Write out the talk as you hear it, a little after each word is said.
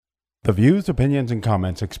The views, opinions, and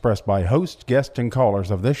comments expressed by hosts, guests, and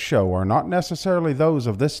callers of this show are not necessarily those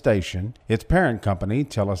of this station, its parent company,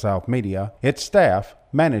 Telesouth Media, its staff,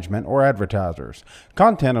 management, or advertisers.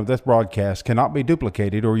 Content of this broadcast cannot be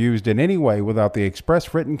duplicated or used in any way without the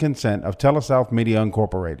express written consent of Telesouth Media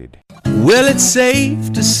Incorporated. Well, it's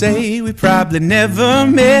safe to say we probably never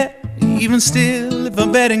met. Even still, if a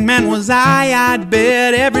betting man was I'd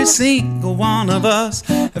bet every single one of us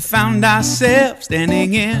have found ourselves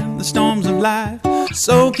standing in the storms of life,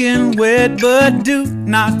 soaking wet, but do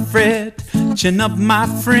not fret. Chin up, my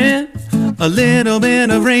friend. A little bit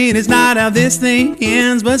of rain is not how this thing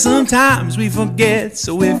ends, but sometimes we forget.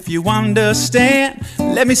 So if you understand,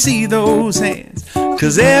 let me see those hands,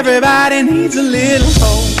 'cause everybody needs a little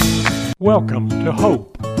hope. Welcome to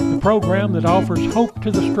Hope, the program that offers hope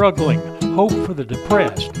to the struggling, hope for the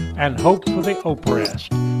depressed, and hope for the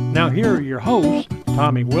oppressed. Now here are your hosts,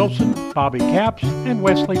 Tommy Wilson, Bobby Capps, and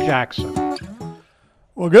Wesley Jackson.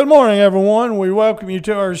 Well, good morning, everyone. We welcome you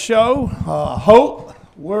to our show, Hope.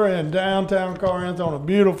 We're in downtown Corinth on a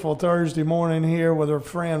beautiful Thursday morning here with our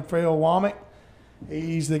friend Phil Womack.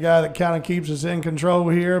 He's the guy that kind of keeps us in control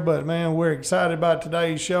here, but man, we're excited about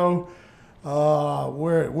today's show.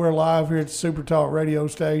 We're live here at the SuperTalk radio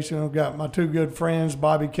station. I've got my two good friends,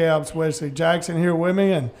 Bobby Capps, Wesley Jackson, here with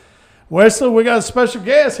me. And Wesley, we got a special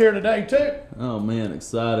guest here today, too. Oh, man,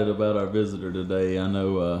 excited about our visitor today. I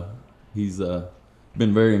know he's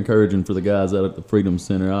been very encouraging for the guys out at the Freedom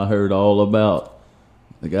Center. I heard all about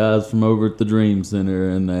the guys from over at the Dream Center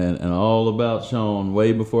and all about Shawn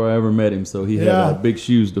way before I ever met him. So he had big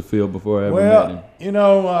shoes to fill before I ever met him. You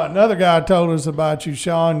know, another guy told us about you,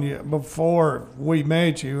 Shawn, before we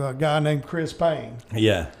met you, a guy named Chris Payne.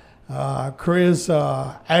 Yeah. Chris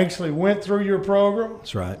actually went through your program.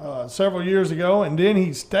 That's right. Several years ago, and then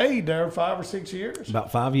he stayed there 5 or 6 years.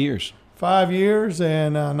 About 5 years. 5 years,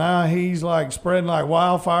 and now he's like spreading like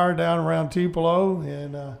wildfire down around Tupelo,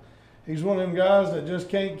 and he's one of them guys that just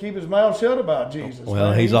can't keep his mouth shut about Jesus.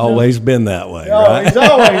 Well, man. he's always been that way, oh, right? He's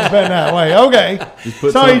always been that way. Okay.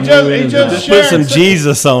 So he just put some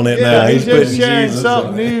Jesus on it now. He's just sharing Jesus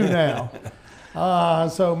something new now.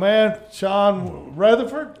 So, man, Shawn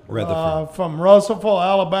Reathford from Russellville,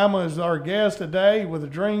 Alabama is our guest today with the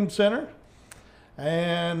Dream Center.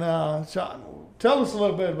 And, Shawn, tell us a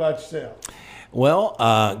little bit about yourself. Well,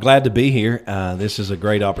 glad to be here. This is a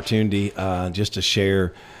great opportunity just to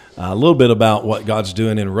share a little bit about what God's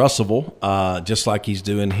doing in Russellville, just like He's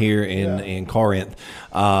doing here in Corinth.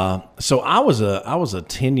 So I was a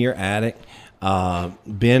 10-year addict,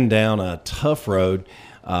 been down a tough road,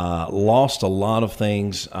 lost a lot of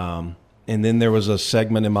things, and then there was a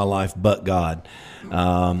segment in my life, but God,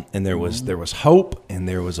 and there was hope and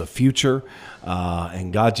there was a future,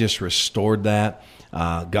 and God just restored that.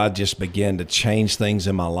 God just began to change things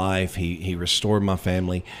in my life. He restored my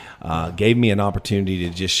family, gave me an opportunity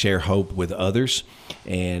to just share hope with others.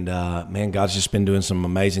 And, man, God's just been doing some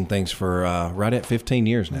amazing things for right at 15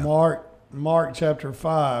 years now. Mark chapter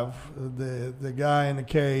 5, the guy in the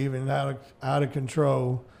cave and out of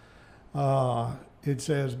control, it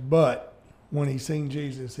says, but when he seen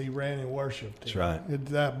Jesus, he ran and worshiped him. That's right.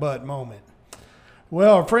 It's that but moment.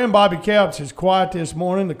 Well, our friend Bobby Capps is quiet this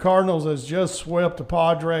morning. The Cardinals has just swept the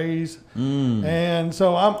Padres. And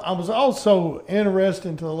so I was also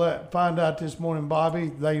interested to find out this morning, Bobby,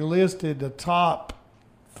 they listed the top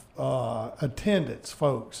attendance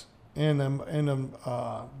folks in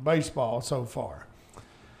the baseball so far.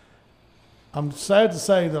 I'm sad to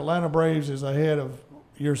say the Atlanta Braves is ahead of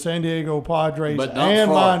your San Diego Padres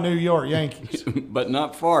and my New York Yankees. But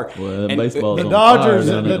not far. Well, the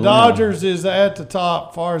Dodgers is at the top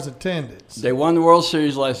as far as attendance. They won the World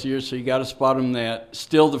Series last year, so you got to spot them that.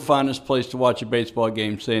 Still the finest place to watch a baseball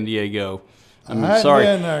game, San Diego. Sorry.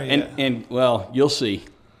 And well, you'll see.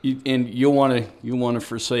 You'll want to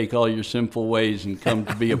forsake all your sinful ways and come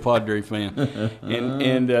to be a Padre fan.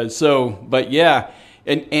 But yeah,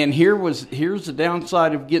 and here's the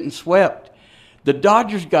downside of getting swept. The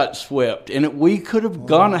Dodgers got swept, and we could have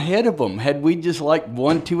gone ahead of them had we just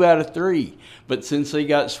won 2 out of 3. But since they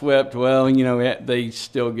got swept, well, they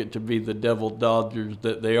still get to be the devil Dodgers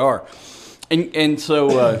that they are. Good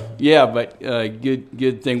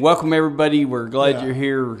thing. Welcome, everybody. We're glad you're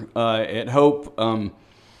here at Hope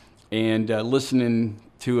and listening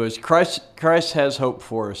to us. Christ has hope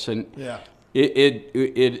for us, and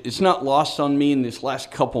It's not lost on me in this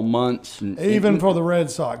last couple months. Even for the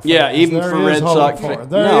Red Sox fans. Yeah, even for Red Sox fans.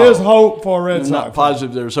 There is hope for Red Sox fans. I'm not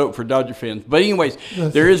positive there's hope for Dodger fans. But anyways,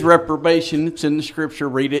 there is reprobation. It's in the Scripture.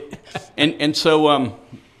 Read it.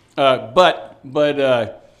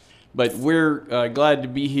 But we're glad to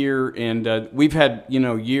be here, and we've had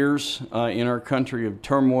years in our country of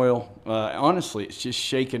turmoil. Honestly, it's just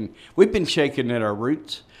shaken. We've been shaken at our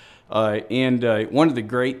roots, and one of the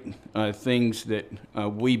great things that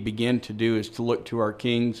we begin to do is to look to our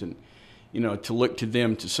kings, and to look to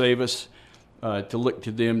them to save us, to look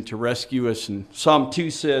to them to rescue us. And Psalm 2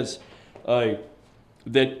 says that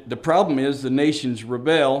the problem is the nations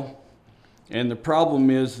rebel. And the problem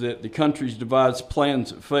is that the countries devise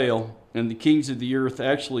plans that fail, and the kings of the earth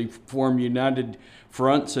actually form united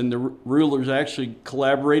fronts, and the rulers actually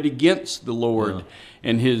collaborate against the Lord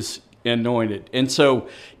and His anointed. And so,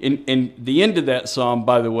 in the end of that psalm,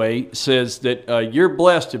 by the way, says that you're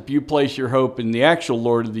blessed if you place your hope in the actual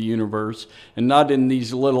Lord of the universe and not in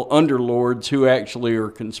these little underlords who actually are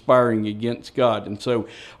conspiring against God. And so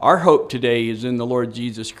our hope today is in the Lord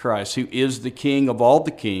Jesus Christ, who is the King of all the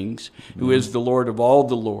kings, who is the Lord of all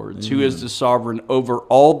the lords, who is the sovereign over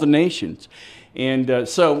all the nations. And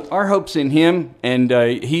so our hope's in Him, and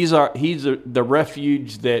He's the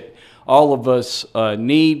refuge that all of us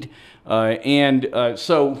need. And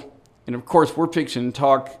of course, we're fixing to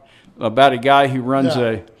talk about a guy who runs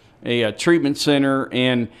a treatment center,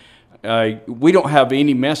 and we don't have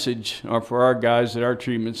any message for our guys at our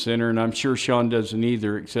treatment center, and I'm sure Shawn doesn't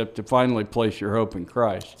either, except to finally place your hope in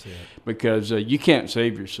Christ, because you can't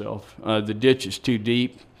save yourself. The ditch is too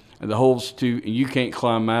deep, and the hole's you can't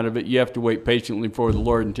climb out of it. You have to wait patiently for the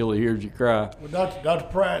Lord until He hears you cry. Well, Dr.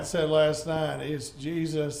 Pratt said last night, it's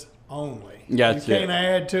Jesus only. That's you can't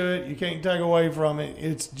add to it. You can't take away from it.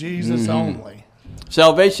 It's Jesus only.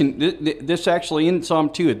 Salvation, this actually in Psalm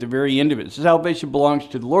 2 at the very end of it, salvation belongs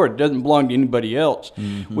to the Lord. It doesn't belong to anybody else.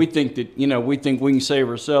 We think that, we think we can save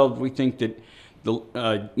ourselves. We think that,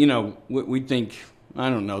 we think, I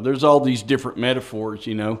don't know, there's all these different metaphors,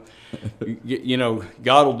 God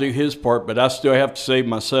will do His part, but I still have to save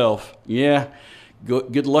myself. Yeah,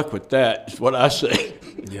 good luck with that, is what I say.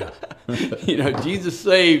 Yeah. Jesus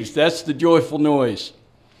saves. That's the joyful noise.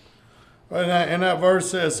 And that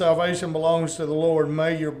verse says, salvation belongs to the Lord.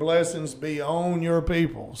 May your blessings be on your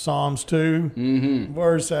people. Psalms 2,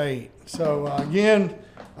 verse 8. So, again,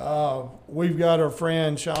 we've got our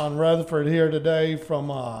friend Shawn Reathford here today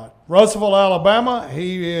from Russellville, Alabama.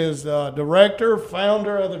 He is the director,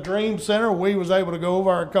 founder of the Dream Center. We was able to go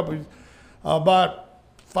over about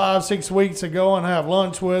 5-6 weeks ago and have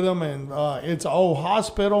lunch with him, and it's an old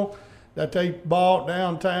hospital that they bought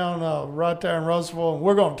downtown right there in Russellville, and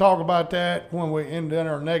we're going to talk about that when we end in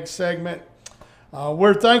our next segment.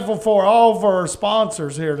 We're thankful for all of our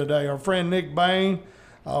sponsors here today. Our friend Nick Bain,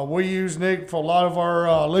 we use Nick for a lot of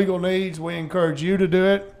our legal needs. We encourage you to do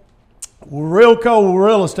it. Realco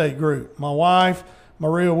Real Estate Group, my wife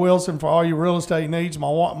Maria Wilson, for all your real estate needs.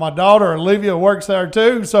 My daughter Olivia works there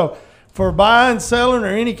too, so for buying, selling, or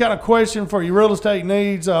any kind of question for your real estate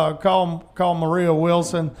needs, call Maria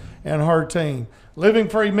Wilson and her team. Living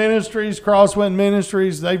Free Ministries, Crosswind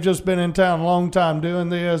Ministries, they've just been in town a long time doing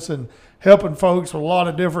this and helping folks with a lot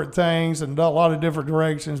of different things and a lot of different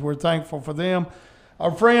directions. We're thankful for them.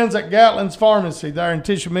 Our friends at Gatlin's Pharmacy there in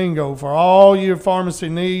Tishomingo, for all your pharmacy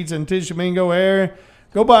needs in Tishomingo area,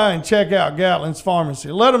 go by and check out Gatlin's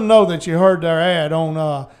Pharmacy. Let them know that you heard their ad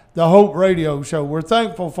on the Hope Radio Show. We're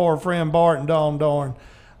thankful for our friend Bart and Dawn Dorn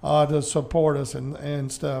to support us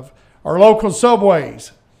and stuff. Our local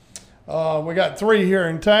Subways. We got 3 here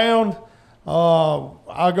in town.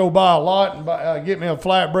 I go by a lot and get me a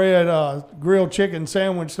flatbread grilled chicken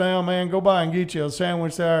sandwich now, man. Go by and get you a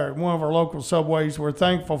sandwich there at one of our local Subways. We're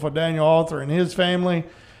thankful for Daniel Arthur and his family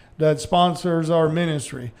that sponsors our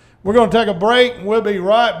ministry. We're going to take a break, and we'll be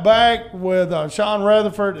right back with Shawn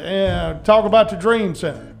Reathford and talk about the Dream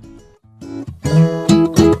Center.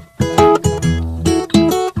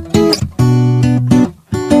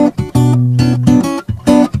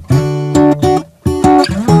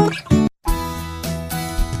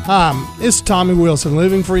 Hi, it's Tommy Wilson,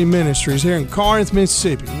 Living Free Ministries here in Corinth,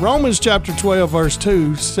 Mississippi. Romans chapter 12, verse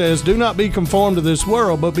 2 says, do not be conformed to this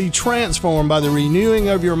world, but be transformed by the renewing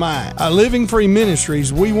of your mind. At Living Free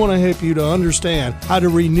Ministries, we want to help you to understand how to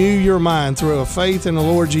renew your mind through a faith in the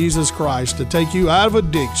Lord Jesus Christ to take you out of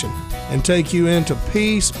addiction and take you into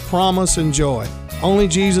peace, promise, and joy. Only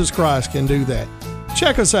Jesus Christ can do that.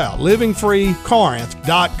 Check us out,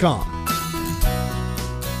 livingfreecorinth.com.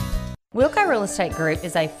 Wilco Real Estate Group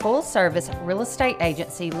is a full-service real estate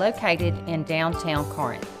agency located in downtown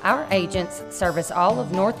Corinth. Our agents service all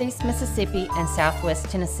of Northeast Mississippi and Southwest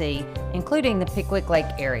Tennessee, including the Pickwick Lake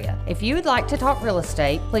area. If you would like to talk real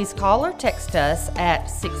estate, please call or text us at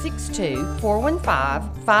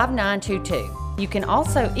 662-415-5922. You can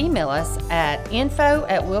also email us at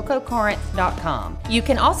info@wilcocorinth.com. You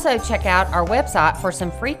can also check out our website for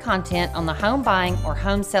some free content on the home buying or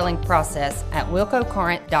home selling process at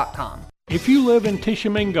wilcocorinth.com. If you live in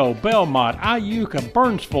Tishomingo, Belmont, Iuka,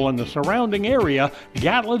 Burnsville, and the surrounding area,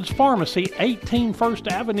 Gatlin's Pharmacy, 18 First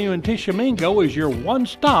Avenue in Tishomingo is your one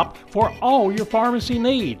stop for all your pharmacy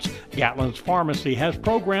needs. Gatlin's Pharmacy has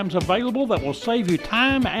programs available that will save you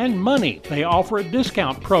time and money. They offer a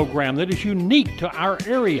discount program that is unique to our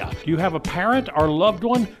area. Do you have a parent or loved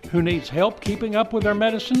one who needs help keeping up with their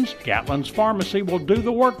medicines? Gatlin's Pharmacy will do the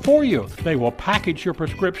work for you. They will package your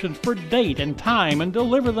prescriptions for date and time and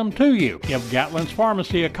deliver them to you. Give Gatlin's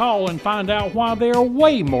Pharmacy a call and find out why they are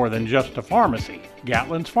way more than just a pharmacy.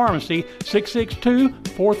 Gatlin's Pharmacy,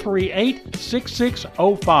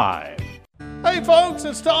 662-438-6605. Hey folks,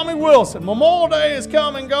 it's Tommy Wilson. Memorial Day is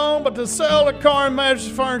come and gone, but the sale at Corinth Mattress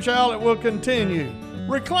Furniture Outlet will continue.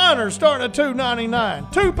 Recliners starting at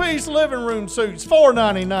 $2.99. Two-piece living room suites,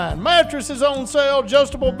 $4.99. Mattresses on sale,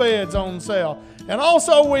 adjustable beds on sale. And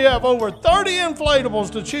also we have over 30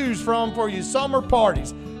 inflatables to choose from for your summer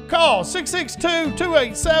parties. Call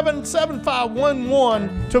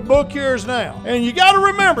 662-287-7511 to book yours now. And you got to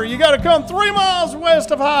remember, you got to come 3 miles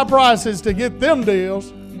west of high prices to get them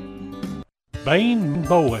deals. Bain &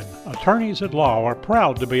 Bowen, attorneys at law, are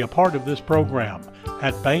proud to be a part of this program.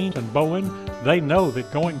 At Bain & Bowen, they know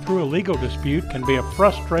that going through a legal dispute can be a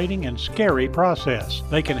frustrating and scary process.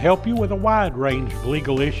 They can help you with a wide range of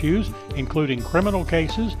legal issues, including criminal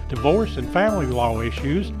cases, divorce and family law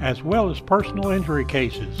issues, as well as personal injury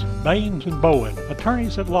cases. Bain & Bowen,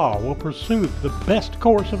 attorneys at law, will pursue the best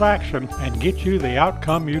course of action and get you the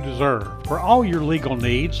outcome you deserve. For all your legal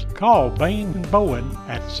needs, call Bain & Bowen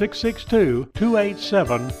at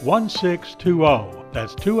 662-287-1620.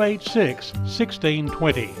 That's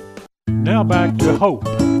 286-1620. Now back to Hope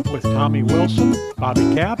with Tommy Wilson,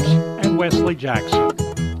 Bobby Capps, and Wesley Jackson.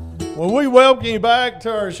 Well, we welcome you back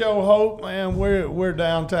to our show, Hope, man. We're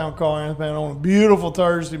downtown Corinth, man, on a beautiful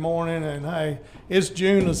Thursday morning, and hey, it's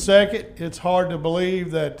June the 2nd. It's hard to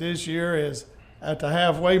believe that this year is at the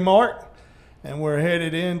halfway mark, and we're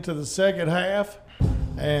headed into the second half.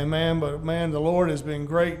 And the Lord has been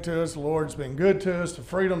great to us. The Lord's been good to us. The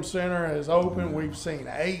Freedom Center is open. We've seen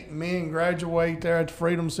 8 men graduate there at the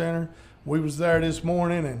Freedom Center. We was there this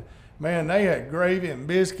morning, and man, they had gravy and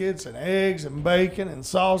biscuits and eggs and bacon and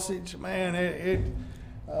sausage. Man,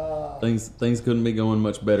 things couldn't be going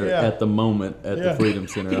much better at the moment at the Freedom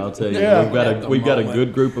Center. I'll tell you, we've got a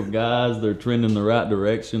good group of guys. They're trending the right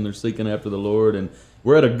direction. They're seeking after the Lord, and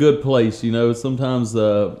we're at a good place. You know, sometimes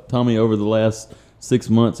Tommy, over the last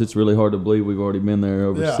 6 months, it's really hard to believe we've already been there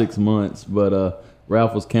over 6 months. But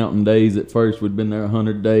Ralph was counting days at first. We'd been there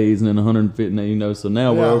 100 days and then 150, you know. So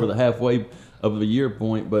now we're over the halfway of the year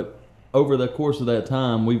point. But over the course of that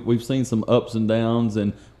time, we've seen some ups and downs,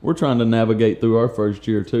 and we're trying to navigate through our first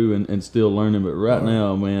year too and still learning. But right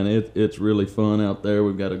now, man, it's really fun out there.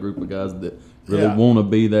 We've got a group of guys that really want to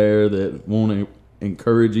be there, that want to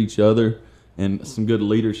encourage each other, and some good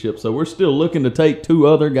leadership. So we're still looking to take 2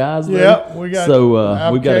 other guys there. Yep, we got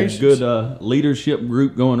we've got a good leadership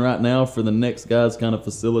group going right now for the next guys, kind of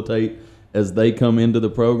facilitate as they come into the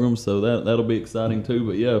program. So that'll be exciting too.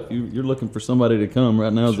 But yeah, if you're looking for somebody to come,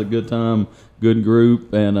 right now is a good time, good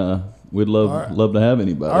group, and we'd love to have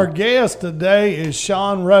anybody. Our guest today is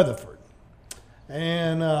Shawn Reathford.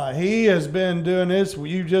 And he has been doing this.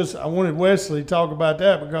 I wanted Wesley to talk about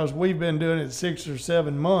that because we've been doing it 6 or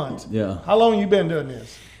 7 months. Yeah. How long you been doing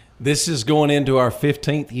this? This is going into our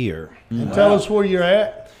 15th year. And tell us where you're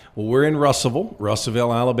at. Well, we're in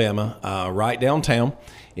Russellville, Alabama, right downtown.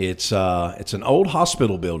 It's an old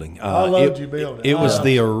hospital building. I loved your building. It was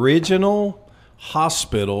the original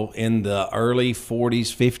hospital in the early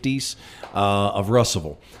 40s, 50s of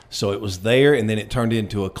Russellville. So it was there, and then it turned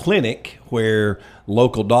into a clinic where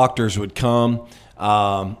local doctors would come,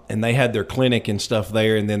 and they had their clinic and stuff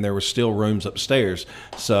there, and then there were still rooms upstairs.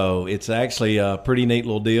 So it's actually a pretty neat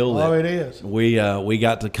little deal. Oh, it is. We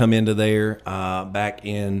got to come into there back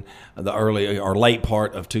in the early or late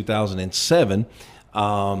part of 2007.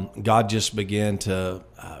 God just began to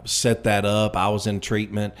set that up. I was in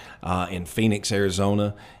treatment in Phoenix,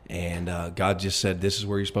 Arizona, and God just said, "This is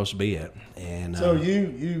where you're supposed to be at." And so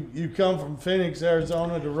you come from Phoenix,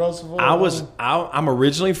 Arizona to Russellville? I'm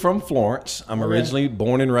originally from Florence. I'm originally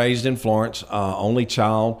born and raised in Florence. Only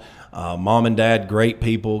child. Mom and dad, great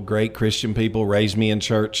people, great Christian people, raised me in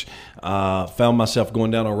church. Found myself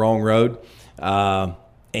going down a wrong road,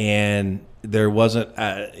 and there wasn't,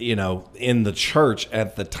 in the church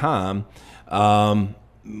at the time,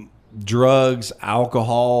 drugs,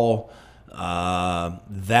 alcohol,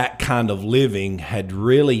 that kind of living had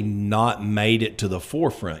really not made it to the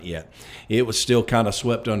forefront yet. It was still kind of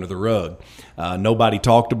swept under the rug. Nobody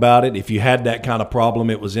talked about it. If you had that kind of problem,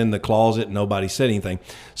 it was in the closet. Nobody said anything.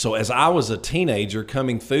 So as I was a teenager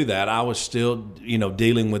coming through that, I was still,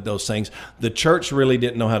 dealing with those things. The church really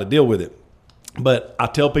didn't know how to deal with it. But I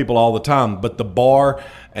tell people all the time, but the bar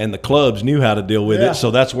and the clubs knew how to deal with it. So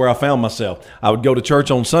that's where I found myself. I would go to church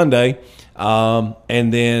on Sunday,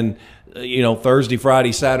 and then Thursday,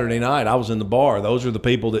 Friday, Saturday night, I was in the bar. Those are the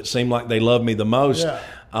people that seemed like they loved me the most.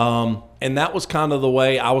 And that was kind of the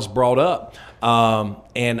way I was brought up.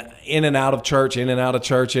 And in and out of church, in and out of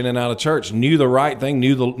church, in and out of church. Knew the right thing,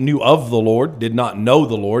 knew of the Lord. Did not know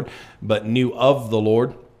the Lord, but knew of the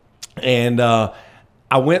Lord. And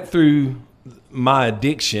I went through my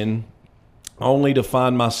addiction only to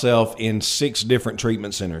find myself in 6 different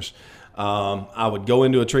treatment centers. I would go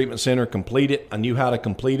into a treatment center, complete it. I knew how to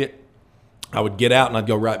complete it. I would get out and I'd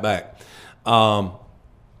go right back.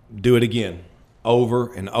 Do it again,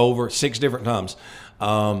 over and over, 6 different times.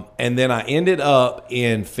 And then I ended up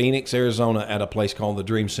in Phoenix, Arizona at a place called the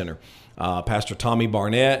Dream Center. Pastor Tommy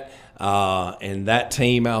Barnett and that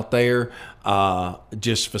team out there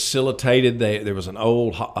just facilitated. There was an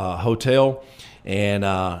old hotel, and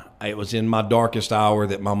it was in my darkest hour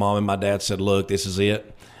that my mom and my dad said, look, this is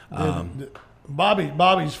it.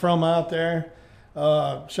 Bobby's from out there.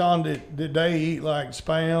 Shawn, did they eat like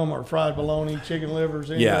spam or fried bologna, chicken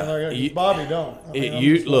livers, anything like that? Bobby don't.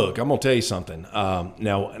 Look, I'm gonna tell you something.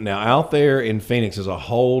 Now out there in Phoenix is a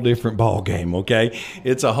whole different ball game. Okay,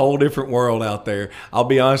 it's a whole different world out there. I'll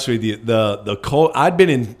be honest with you. I'd been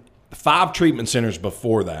in 5 treatment centers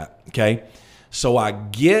before that. Okay. So I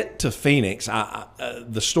get to Phoenix.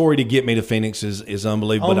 The story to get me to Phoenix is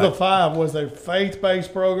unbelievable. On the 5, was there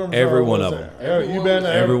faith-based programs? Every one of them.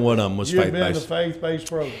 Every one of them was faith-based. You've been to faith-based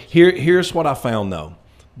programs. Here's what I found, though.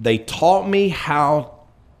 They taught me how...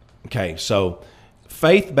 Okay, so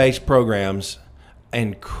faith-based programs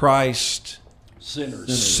and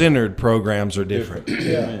Christ-centered programs are different.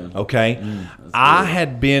 Okay? I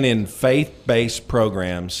had been in faith-based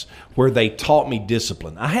programs where they taught me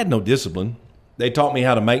discipline. I had no discipline. They taught me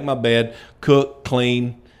how to make my bed, cook,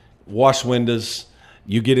 clean, wash windows.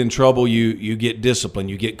 You get in trouble, you get discipline,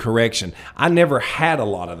 you get correction. I never had a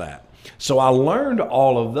lot of that. So I learned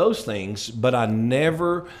all of those things, but I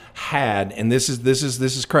never had, and this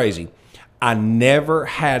is crazy, I never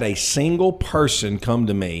had a single person come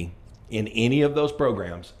to me in any of those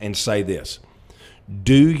programs and say this: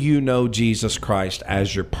 do you know Jesus Christ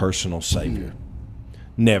as your personal Savior?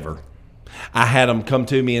 Never. I had them come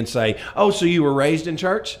to me and say, oh, so you were raised in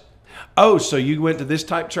church? Oh, so you went to this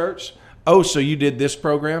type church? Oh, so you did this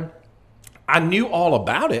program? I knew all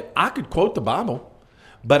about it. I could quote the Bible,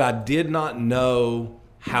 but I did not know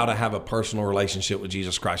how to have a personal relationship with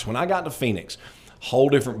Jesus Christ. When I got to Phoenix, whole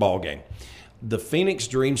different ballgame. The Phoenix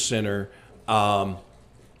Dream Center,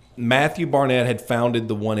 Matthew Barnett had founded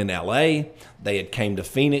the one in L.A. They had came to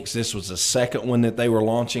Phoenix. This was the second one that they were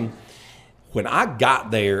launching. When I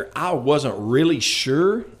got there, I wasn't really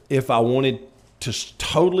sure if I wanted to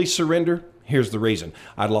totally surrender. Here's the reason.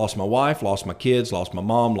 I'd lost my wife, lost my kids, lost my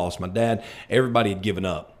mom, lost my dad. Everybody had given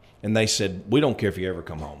up. And they said, we don't care if you ever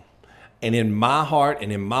come home. And in my heart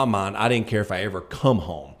and in my mind, I didn't care if I ever come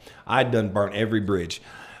home. I'd done burnt every bridge.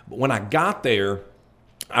 But when I got there,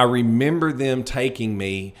 I remember them taking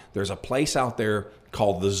me. There's a place out there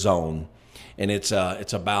called The Zone. And it's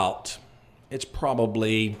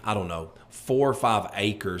probably, I don't know, 4 or 5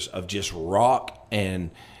 acres of just rock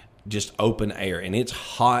and just open air. And it's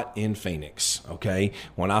hot in Phoenix, okay?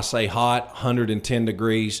 When I say hot, 110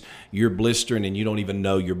 degrees, you're blistering and you don't even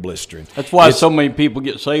know you're blistering. That's why so many people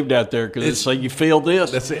get saved out there, because it's like, you feel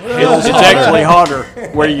this. That's it. It's actually hotter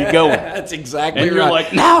where you going. That's exactly and right. You're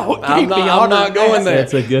like, no, it can't be hotter. I'm not going there.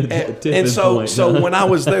 That's a good tip. And so when I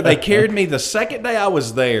was there, they carried me the second day I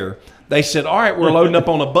was there. They said, all right, we're loading up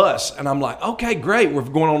on a bus. And I'm like, okay, great. We're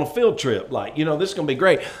going on a field trip. Like, this is going to be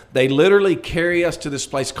great. They literally carry us to this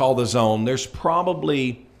place called The Zone. There's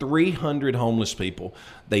probably 300 homeless people.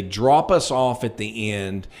 They drop us off at the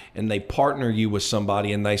end, and they partner you with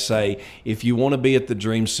somebody, and they say, if you want to be at the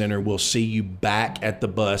Dream Center, we'll see you back at the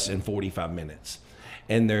bus in 45 minutes.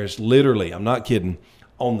 And there's literally, I'm not kidding,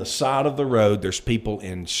 on the side of the road, there's people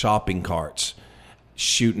in shopping carts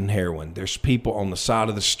shooting heroin. There's people on the side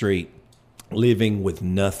of the street living with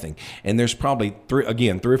nothing. And there's probably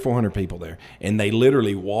 300 or 400 people there. And they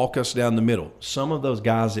literally walk us down the middle. Some of those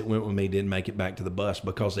guys that went with me didn't make it back to the bus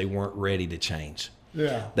because they weren't ready to change.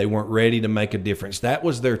 Yeah. They weren't ready to make a difference. That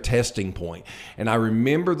was their testing point. And I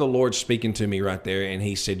remember the Lord speaking to me right there, and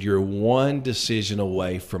he said, you're one decision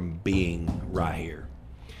away from being right here.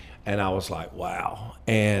 And I was like, wow.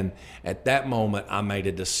 And at that moment, I made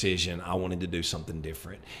a decision. I wanted to do something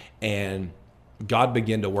different. And God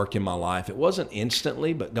began to work in my life. It wasn't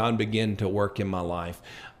instantly, but God began to work in my life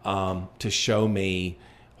to show me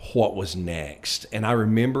what was next. And I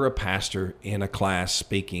remember a pastor in a class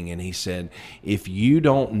speaking, and he said, if you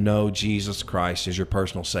don't know Jesus Christ as your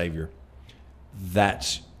personal Savior,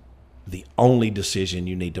 that's the only decision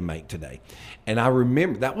you need to make today. And I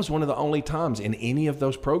remember that was one of the only times in any of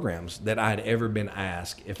those programs that I had ever been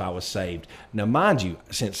asked if I was saved. Now, mind you,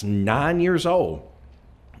 since 9 years old,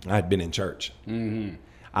 I had been in church. Mm-hmm.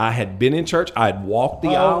 I had been in church. I had walked the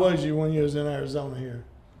aisle. How old was you when you was in Arizona here?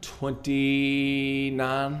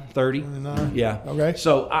 29, 30. 29? Yeah. Okay.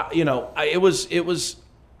 So,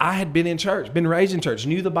 I had been in church, been raised in church,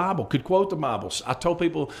 knew the Bible, could quote the Bible. I told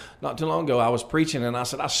people not too long ago, I was preaching, and I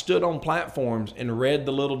said, I stood on platforms and read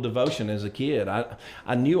the little devotion as a kid.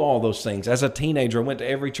 I knew all those things. As a teenager, I went to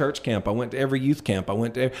every church camp. I went to every youth camp.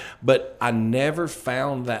 But I never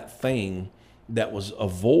found that thing that was a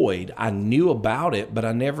void. I knew about it, but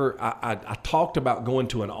I talked about going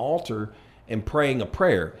to an altar and praying a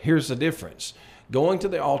prayer. Here's the difference. Going to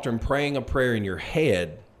the altar and praying a prayer in your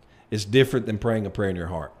head is different than praying a prayer in your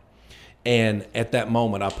heart. And at that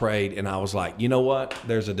moment I prayed, and I was like, you know what?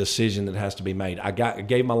 There's a decision that has to be made. I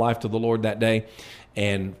gave my life to the Lord that day.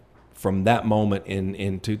 And from that moment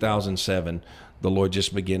in 2007, the Lord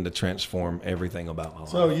just began to transform everything about my life.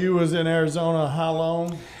 So you was in Arizona how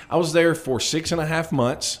long? I was there for 6.5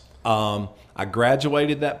 months. I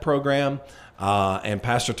graduated that program. And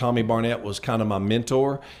Pastor Tommy Barnett was kind of my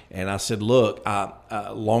mentor. And I said, look,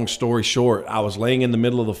 long story short, I was laying in the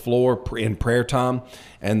middle of the floor in prayer time,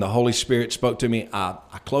 and the Holy Spirit spoke to me. I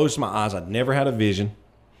closed my eyes. I'd never had a vision.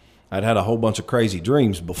 I'd had a whole bunch of crazy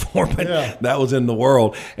dreams before, but that was in the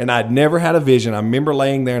world. And I'd never had a vision. I remember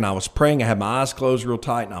laying there and I was praying. I had my eyes closed real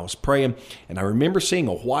tight and I was praying. And I remember seeing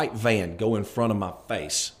a white van go in front of my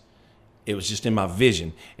face. It was just in my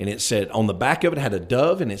vision. And it said, on the back of it had a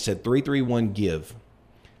dove, and it said 331 give.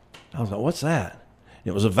 I was like, what's that?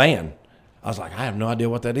 And it was a van. I was like, I have no idea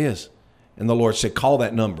what that is. And the Lord said, call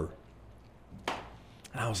that number.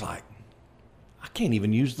 And I was like, I can't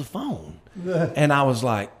even use the phone. And I was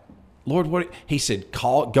like, Lord, what? He said,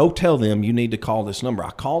 go tell them you need to call this number.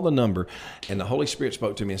 I called the number, and the Holy Spirit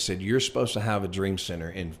spoke to me and said, you're supposed to have a dream center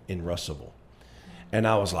in Russellville. And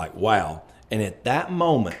I was like, wow. And at that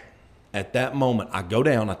moment, I go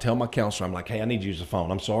down, I tell my counselor, I'm like, hey, I need to use the phone.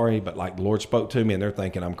 I'm sorry, but like the Lord spoke to me, and they're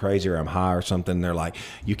thinking I'm crazy or I'm high or something. And they're like,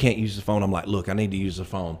 you can't use the phone. I'm like, look, I need to use the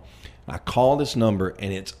phone. I call this number,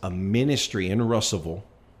 and it's a ministry in Russellville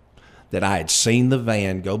that I had seen the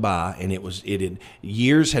van go by, and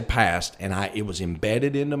years had passed, and it was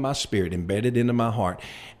embedded into my spirit, embedded into my heart.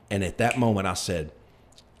 And at that moment I said,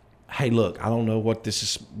 hey, look, I don't know what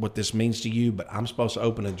this means to you, but I'm supposed to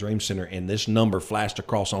open a dream center, and this number flashed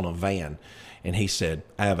across on a van. And he said,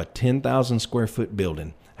 I have a 10,000 square foot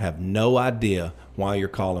building. I have no idea why you're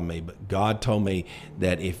calling me, but God told me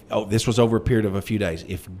that this was over a period of a few days.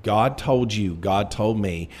 If God told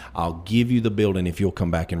me, I'll give you the building if you'll come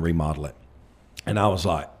back and remodel it. And I was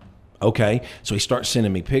like, okay. So he starts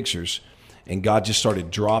sending me pictures. And God just started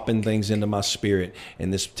dropping things into my spirit.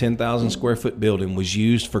 And this 10,000 square foot building was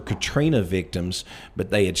used for Katrina victims, but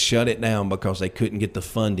they had shut it down because they couldn't get the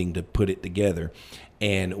funding to put it together.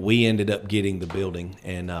 And we ended up getting the building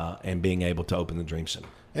and being able to open the Dream Center.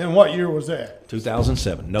 And what year was that?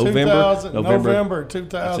 2007. November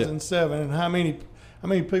 2007. And how many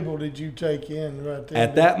people did you take in right there?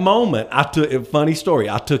 At that moment, a funny story.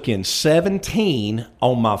 I took in 17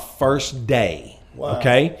 on my first day. Wow.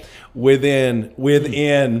 Okay. Within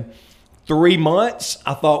 3 months,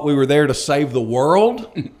 I thought we were there to save the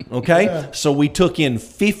world. Okay. Yeah. So we took in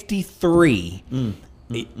 53.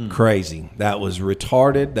 Crazy. That was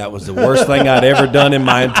retarded. That was the worst thing I'd ever done in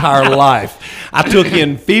my entire life. I took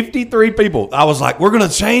in 53 people. I was like, we're going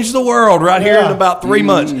to change the world right here in about 3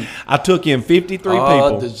 months. I took in 53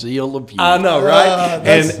 people. The zeal of you. I know, right?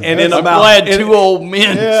 I'm glad two old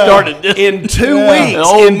men started this. In 2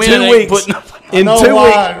 weeks. In 2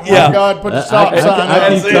 weeks, God put the stop sign.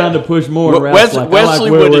 I keep trying to push more. Wesley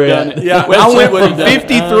would have done it. Yeah, I went from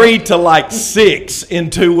 53 to like 6 in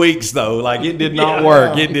 2 weeks, though. Like it did not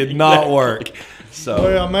work. It did not work. So,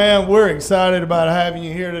 well, man, we're excited about having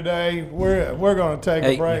you here today. We're going to take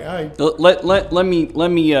a break. Hey, let me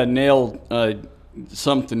nail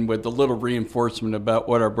something with a little reinforcement about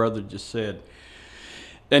what our brother just said.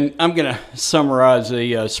 And I'm going to summarize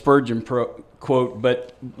a Spurgeon quote,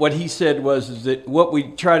 but what he said is that what we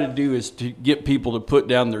try to do is to get people to put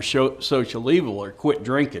down their social evil or quit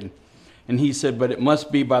drinking. And he said, but it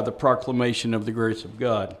must be by the proclamation of the grace of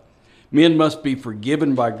God. Men must be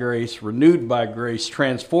forgiven by grace, renewed by grace,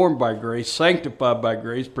 transformed by grace, sanctified by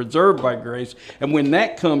grace, preserved by grace. And when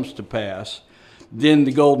that comes to pass, then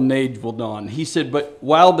the golden age will dawn. He said, but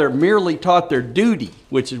while they're merely taught their duty,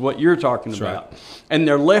 which is what you're talking about, and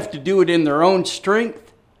they're left to do it in their own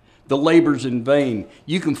strength, the labor's in vain.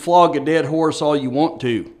 You can flog a dead horse all you want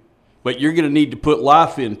to, but you're going to need to put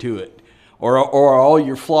life into it, or all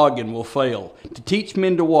your flogging will fail. To teach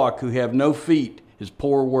men to walk who have no feet is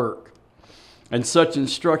poor work. And such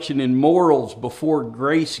instruction in morals before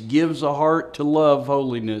grace gives a heart to love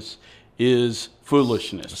holiness is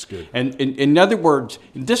foolishness. That's good. And in other words,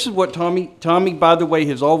 this is what Tommy, by the way,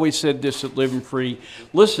 has always said this at Living Free.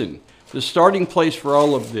 Listen, the starting place for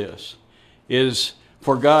all of this is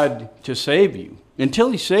for God to save you. Until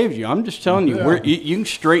he saves you, I'm just telling you, you can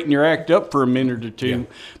straighten your act up for a minute or two,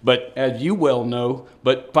 but as you well know,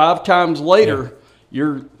 but 5 times later,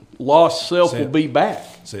 your lost self will be back.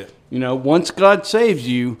 That's it. You know, once God saves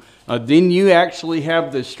you, then you actually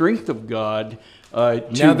have the strength of God to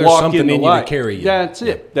now there's walk something in the in you light. to carry you. That's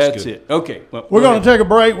it. That's it. Okay. Well, We're going to take a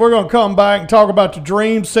break. We're going to come back and talk about the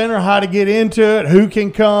Dream Center, how to get into it, who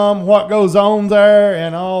can come, what goes on there,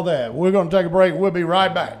 and all that. We're going to take a break. We'll be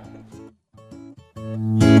right back.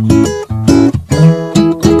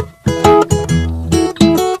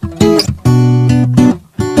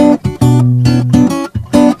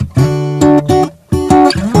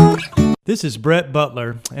 This is Brett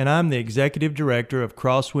Butler, and I'm the Executive Director of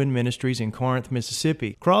Crosswind Ministries in Corinth,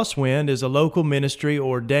 Mississippi. Crosswind is a local ministry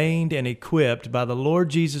ordained and equipped by the Lord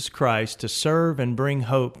Jesus Christ to serve and bring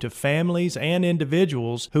hope to families and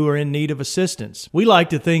individuals who are in need of assistance. We like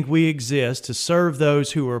to think we exist to serve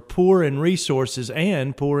those who are poor in resources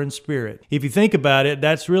and poor in spirit. If you think about it,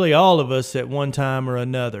 that's really all of us at one time or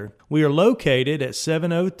another. We are located at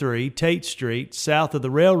 703 Tate Street, south of the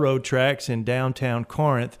railroad tracks in downtown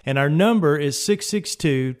Corinth, and our number is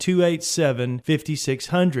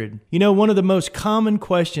 662-287-5600. You know, one of the most common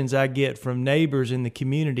questions I get from neighbors in the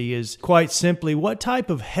community is quite simply, what type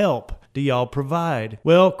of help do y'all provide?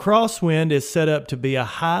 Well, Crosswind is set up to be a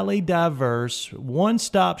highly diverse,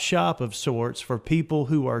 one-stop shop of sorts for people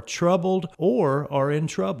who are troubled or are in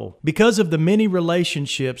trouble. Because of the many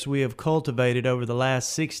relationships we have cultivated over the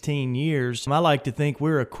last 16 years, I like to think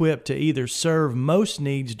we're equipped to either serve most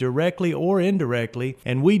needs directly or indirectly,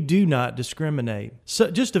 and we do not discriminate.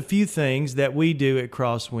 So just a few things that we do at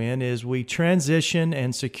Crosswind is we transition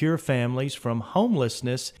and secure families from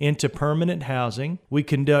homelessness into permanent housing. We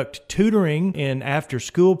conduct tutoring in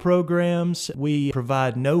after-school programs. We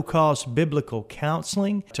provide no-cost biblical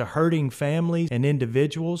counseling to hurting families and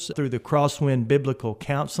individuals through the Crosswind Biblical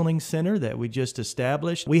Counseling Center that we just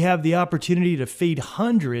established. We have the opportunity to feed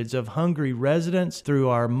hundreds of hungry residents through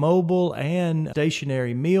our mobile and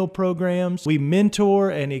stationary meal programs. We mentor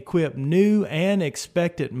and equip new and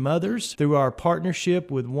expectant mothers through our partnership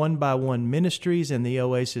with 1x1 Ministries and the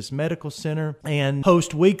Oasis Medical Center, and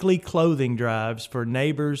host weekly clothing drives for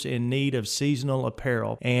neighbors in need of seasonal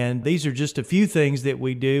apparel. And these are just a few things that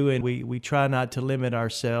we do, and we try not to limit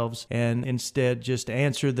ourselves and instead just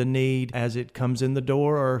answer the need as it comes in the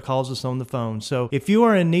door or calls us on the phone. So if you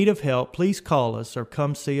are in need of help, please call us or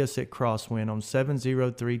come see us at Crosswind on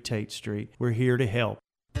 703 Tate Street. We're here to help.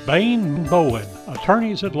 Bain & Bowen,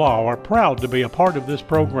 attorneys at law, are proud to be a part of this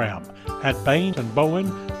program. At Bain & Bowen,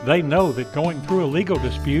 they know that going through a legal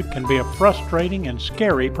dispute can be a frustrating and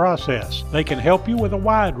scary process. They can help you with a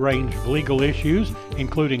wide range of legal issues,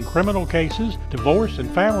 including criminal cases, divorce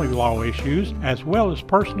and family law issues, as well as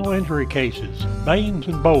personal injury cases. Bain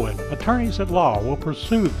 & Bowen, attorneys at law, will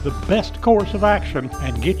pursue the best course of action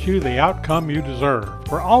and get you the outcome you deserve.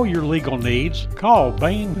 For all your legal needs, call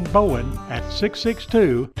Bain & Bowen at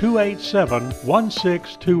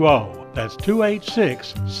 662-287-1620. That's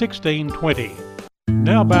 286-1620.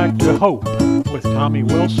 Now back to Hope with Tommy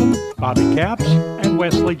Wilson, Bobby Capps, and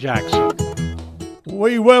Wesley Jackson.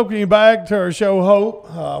 We welcome you back to our show,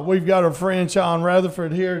 Hope. We've got our friend Shawn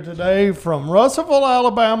Reathford here today from Russellville,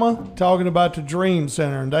 Alabama, talking about the Dream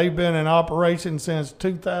Center. And they've been in operation since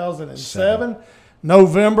 2007,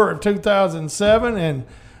 November of 2007. And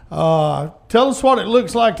tell us what it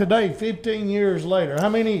looks like today, 15 years later. How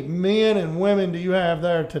many men and women do you have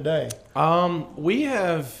there today? We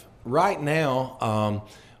have right now,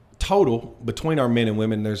 total between our men and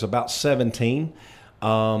women, there's about 17.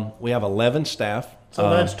 We have 11 staff. So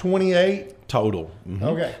that's 28? Total. Mm-hmm.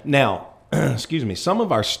 Okay. Now, excuse me, some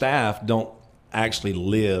of our staff don't actually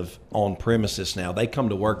live on premises now. They come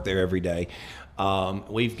to work there every day.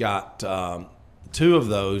 We've got 2 of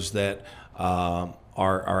those that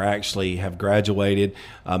are actually have graduated.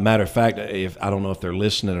 Matter of fact, I don't know if they're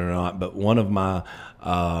listening or not, but one of my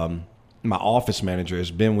office manager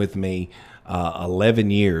has been with me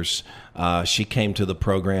 11 years. She came to the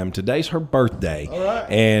program. Today's her birthday. All right.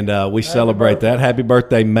 And we celebrate that. Happy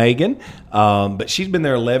birthday, Megan. But she's been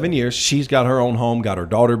there 11 years. She's got her own home, got her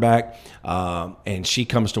daughter back, and she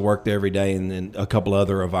comes to work there every day. And then a couple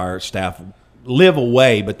other of our staff live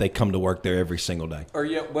away, but they come to work there every single day. Are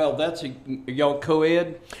y'all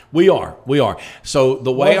co-ed? We are. So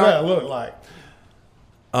the way what does that look like?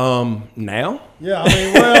 Now? Yeah, I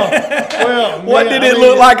mean, well. What did it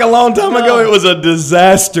look like a long time ago? It was a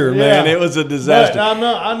disaster, man. It was a disaster. But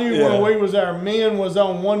I knew when we was there, men was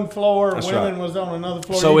on one floor, women was on another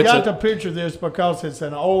floor. So you got to picture this because it's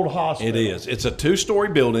an old hospital. It is. It's a 2-story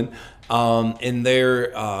building, and there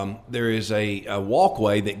is a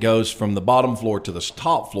walkway that goes from the bottom floor to the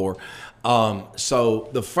top floor. So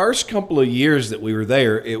the first couple of years that we were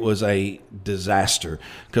there, it was a disaster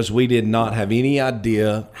because we did not have any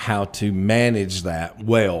idea how to manage that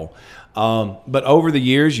well. But over the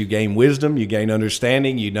years, you gain wisdom, you gain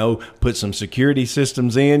understanding, put some security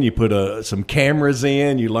systems in, you put some cameras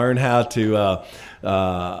in, you learn how to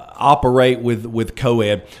operate with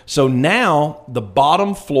co-ed. So now the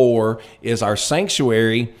bottom floor is our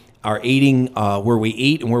sanctuary, our eating, where we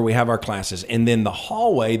eat and where we have our classes. And then the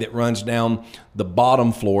hallway that runs down the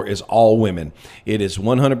bottom floor is all women. It is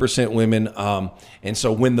 100% women. And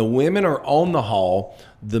so when the women are on the hall,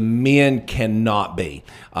 the men cannot be.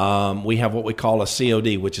 We have what we call a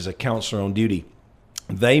COD, which is a counselor on duty.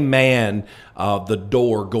 They man the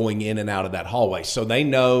door going in and out of that hallway. So they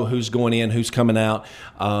know who's going in, who's coming out,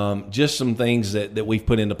 just some things that we've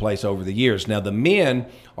put into place over the years. Now, the men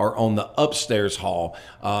are on the upstairs hall.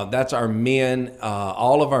 That's our men.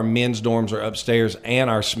 All of our men's dorms are upstairs,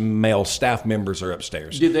 and our male staff members are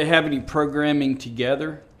upstairs. Did they have any programming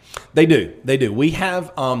together? They do. We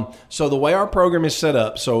have, so the way our program is set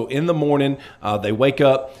up, so in the morning, they wake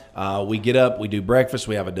up, we get up, we do breakfast,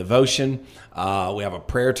 we have a devotion, we have a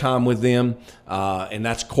prayer time with them, and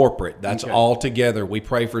that's corporate. That's all together. We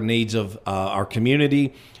pray for needs of our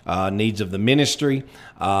community, needs of the ministry.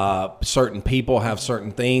 Certain people have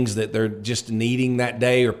certain things that they're just needing that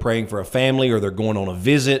day, or praying for a family, or they're going on a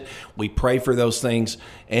visit. We pray for those things,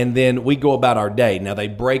 and then we go about our day. Now, they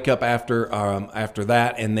break up after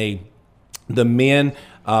that, and the men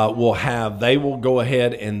they will go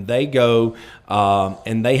ahead and they go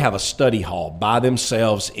and they have a study hall by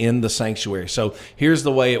themselves in the sanctuary. So here's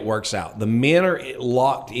the way it works out. The men are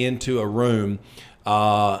locked into a room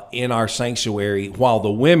in our sanctuary, while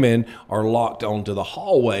the women are locked onto the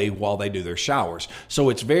hallway while they do their showers. So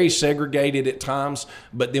it's very segregated at times,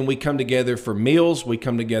 but then we come together for meals. We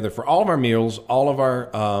come together for all of our meals, all of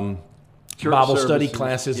our Bible study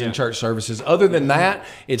classes and church services. Other than that,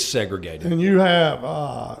 it's segregated. And you have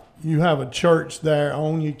a church there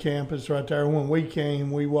on your campus right there. When we came,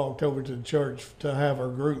 we walked over to the church to have our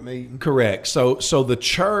group meeting. Correct. So the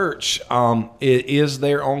church is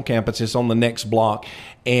there on campus. It's on the next block.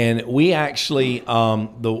 And we actually,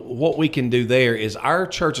 what we can do there is, our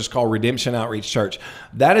church is called Redemption Outreach Church.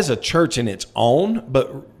 That is a church in its own,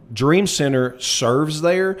 but Dream Center serves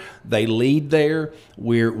there. They lead there.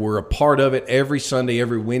 We're a part of it every Sunday,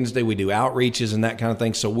 every Wednesday. We do outreaches and that kind of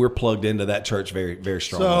thing. So we're plugged into that church very, very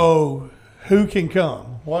strongly. So who can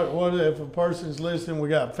come? What if a person's listening? We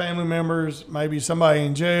got family members, maybe somebody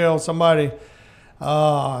in jail, somebody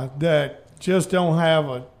that just don't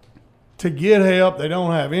have to get help. They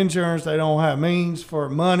don't have insurance. They don't have means for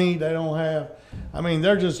money. They don't have.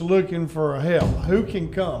 They're just looking for help. Who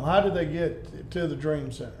can come? How do they get to the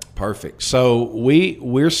Dream Center? Perfect. So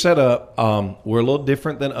we're set up. We're a little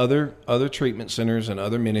different than other treatment centers and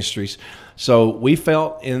other ministries. So we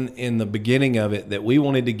felt in the beginning of it that we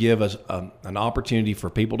wanted to give us an opportunity for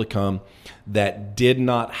people to come that did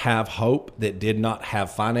not have hope, that did not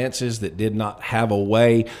have finances, that did not have a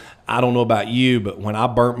way. I don't know about you, but when I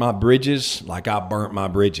burnt my bridges, I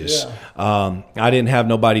didn't have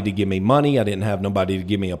nobody to give me money. I didn't have nobody to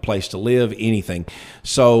give me a place to live, anything.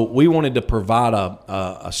 So we wanted to provide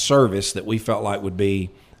a service that we felt like would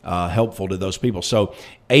be helpful to those people. So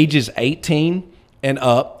ages 18 and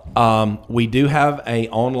up, we do have a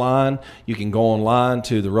online. You can go online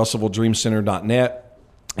to the RussellvilleDreamCenter.net.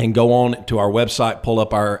 and go on to our website, pull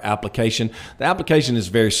up our application. The application is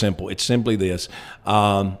very simple. It's simply this.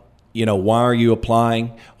 Why are you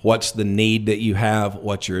applying? What's the need that you have?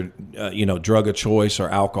 What's your, drug of choice or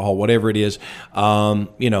alcohol, whatever it is.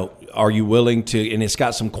 are you willing to, and it's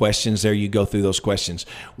got some questions there. You go through those questions.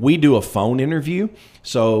 We do a phone interview.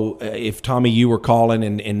 So if Tommy, you were calling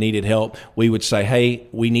and needed help, we would say, hey,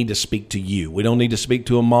 we need to speak to you. We don't need to speak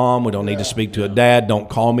to a mom. We don't need to speak to a dad. Don't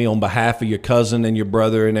call me on behalf of your cousin and your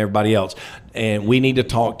brother and everybody else. And we need to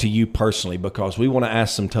talk to you personally because we want to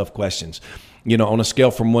ask some tough questions. You know, on a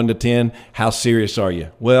scale from 1 to 10, how serious are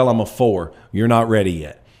you? Well, I'm a 4. You're not ready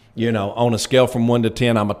yet. You know, on a scale from 1 to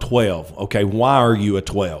 10, I'm a 12. Okay, why are you a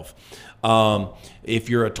 12? If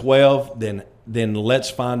you're a 12, then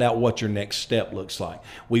let's find out what your next step looks like.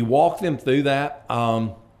 We walk them through that.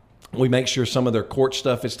 We make sure some of their court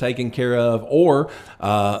stuff is taken care of. Or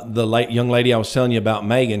the young lady I was telling you about,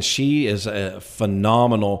 Megan, she is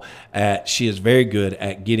phenomenal she is very good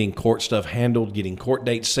at getting court stuff handled, getting court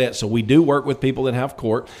dates set. So we do work with people that have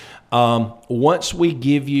court. Once we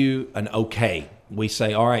give you an okay, we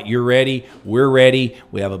say, all right, you're ready, we're ready,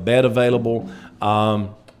 we have a bed available.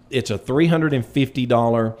 It's a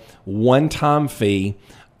 $350 one-time fee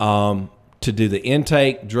to do the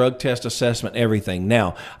intake, drug test assessment, everything.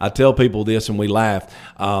 Now, I tell people this and we laugh.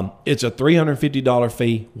 It's a $350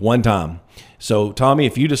 fee one time. So, Tommy,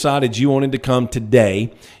 if you decided you wanted to come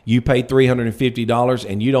today, you pay $350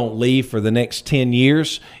 and you don't leave for the next 10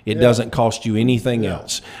 years, it doesn't cost you anything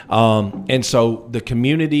else. And so the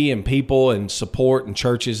community and people and support and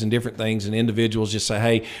churches and different things and individuals just say,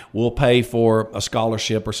 hey, we'll pay for a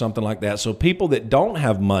scholarship or something like that. So people that don't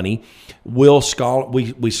have money,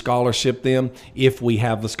 we scholarship them if we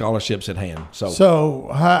have the scholarships at hand.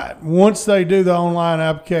 So once they do the online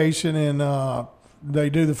application and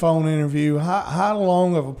they do the phone interview, how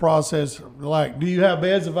long of a process, like, do you have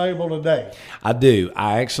beds available today? I do.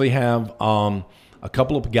 I actually have a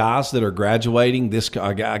couple of guys that are graduating.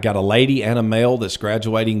 I got a lady and a male that's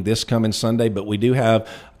graduating this coming Sunday, but we do have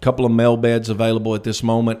a couple of male beds available at this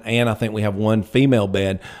moment, and I think we have one female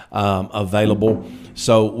bed available.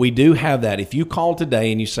 So we do have that. If you call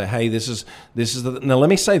today and you say, hey, this is now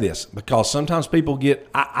let me say this, because sometimes people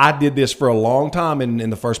I did this for a long time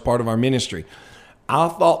in the first part of our ministry. I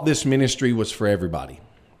thought this ministry was for everybody,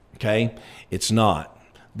 okay? It's not.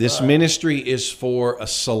 This ministry is for a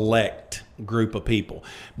select group of people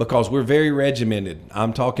because we're very regimented.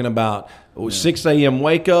 I'm talking about 6 a.m.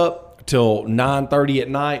 wake up till 9:30 at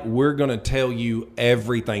night. We're going to tell you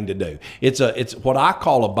everything to do. It's what I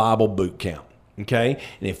call a Bible boot camp, okay?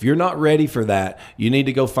 And if you're not ready for that, you need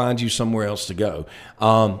to go find you somewhere else to go.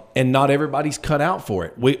 And not everybody's cut out for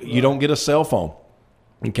it. You don't get a cell phone.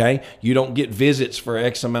 Okay, you don't get visits for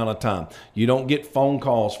X amount of time. You don't get phone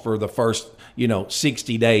calls for the first,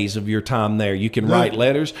 60 days of your time there. You can write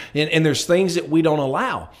letters, and there's things that we don't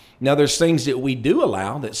allow. Now, there's things that we do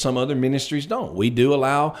allow that some other ministries don't. We do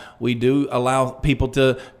allow people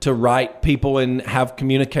to write people and have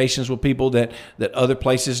communications with people that other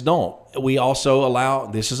places don't. We also allow,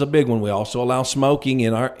 this is a big one, we also allow smoking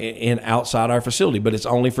in outside our facility, but it's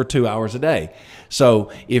only for 2 hours a day.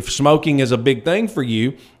 So if smoking is a big thing for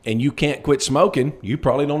you and you can't quit smoking, you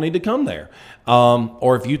probably don't need to come there.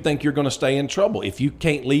 Or if you think you're going to stay in trouble, if you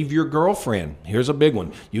can't leave your girlfriend, here's a big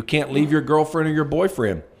one. You can't leave your girlfriend or your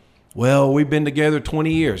boyfriend. Well, we've been together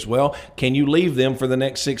 20 years. Well, can you leave them for the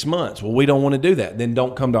next 6 months? Well, we don't want to do that. Then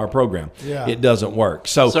don't come to our program. Yeah. It doesn't work.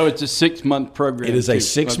 So it's a 6-month program. It is a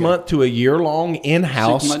 6-month to a year-long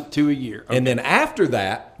in-house. 6 months to a year. Okay. And then after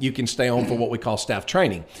that, you can stay on for what we call staff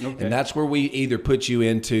training. Okay. And that's where we either put you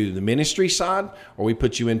into the ministry side or we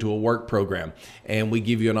put you into a work program. And we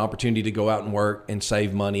give you an opportunity to go out and work and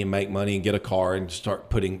save money and make money and get a car and start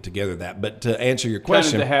putting together that. But to answer your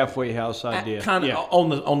question. Kind of the halfway house idea. Kind of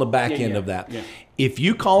on the back end of that. Yeah. If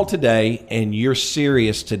you call today and you're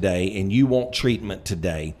serious today and you want treatment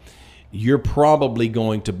today, you're probably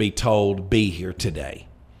going to be told, be here today.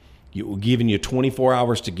 We're giving you 24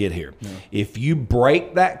 hours to get here. Yeah. If you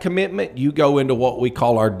break that commitment, you go into what we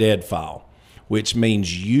call our dead file, which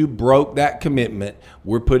means you broke that commitment.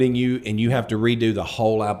 We're putting you, and you have to redo the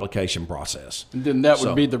whole application process. And then that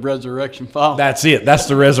would be the resurrection file. That's it. That's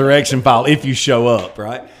the resurrection file if you show up,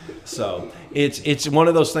 right? So it's one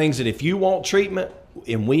of those things that if you want treatment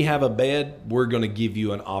and we have a bed, we're going to give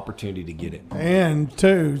you an opportunity to get it. And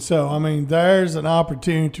too, so there's an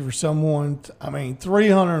opportunity for someone,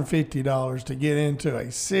 $350 to get into a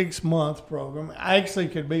 6-month program. Actually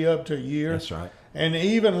could be up to a year. That's right. And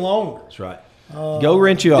even longer. That's right. Go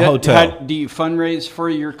rent you a hotel. Do you fundraise for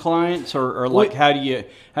your clients, or how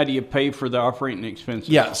do you pay for the operating expenses?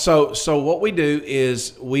 Yeah. So what we do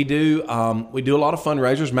is we do a lot of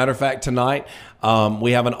fundraisers. Matter of fact, tonight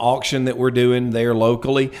We have an auction that we're doing there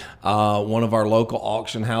locally. One of our local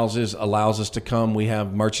auction houses allows us to come. We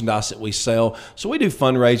have merchandise that we sell. So we do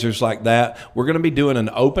fundraisers like that. We're going to be doing an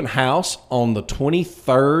open house on the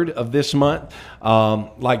 23rd of this month.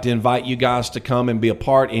 Like to invite you guys to come and be a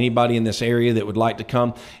part. Anybody in this area that would like to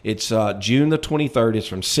come. It's June the 23rd. It's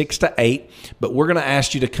from 6 to 8. But we're going to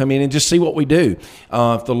ask you to come in and just see what we do.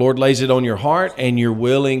 If the Lord lays it on your heart and you're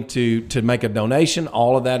willing to make a donation,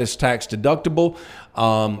 all of that is tax deductible.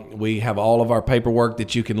 We have all of our paperwork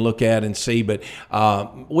that you can look at and see, but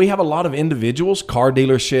we have a lot of individuals, car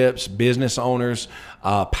dealerships, business owners,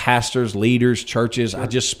 pastors, leaders, churches. I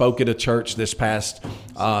just spoke at a church this past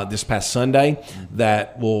Sunday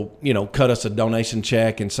that will, cut us a donation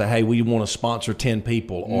check and say, hey, we want to sponsor 10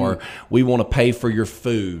 people, or we want to pay for your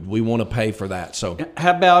food. We want to pay for that. So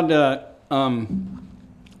how about,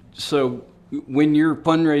 so when you're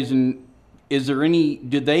fundraising,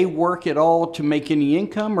 do they work at all to make any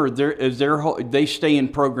income, or they stay in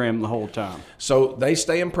program the whole time? So they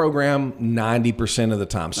stay in program 90% of the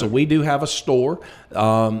time. So we do have a store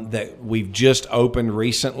that we've just opened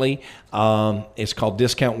recently. It's called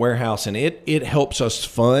Discount Warehouse, and it helps us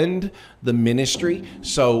fund the ministry.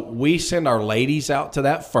 So we send our ladies out to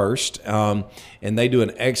that first, and they do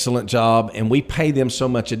an excellent job, and we pay them so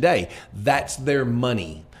much a day. That's their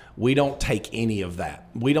money. We don't take any of that.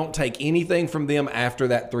 We don't take anything from them after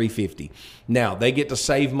that $350. Now, they get to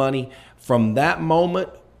save money from that moment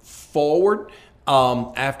forward.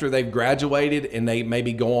 After they've graduated and they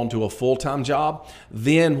maybe go on to a full-time job,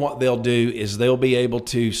 then what they'll do is they'll be able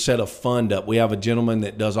to set a fund up. We have a gentleman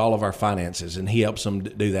that does all of our finances, and he helps them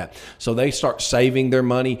do that. So they start saving their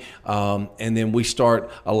money, and then we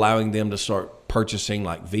start allowing them to start purchasing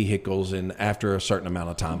like vehicles, and after a certain amount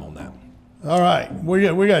of time on that. All right, we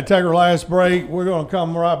got to take our last break. We're going to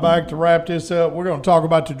come right back to wrap this up. We're going to talk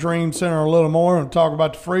about the Dream Center a little more and talk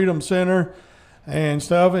about the Freedom Center and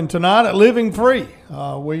stuff. And tonight at Living Free,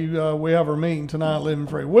 we have our meeting tonight at Living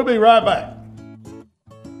Free. We'll be right back.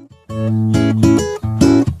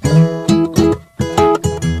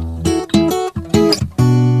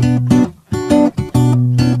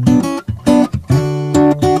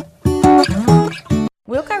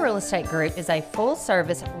 Real Estate Group is a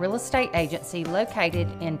full-service real estate agency located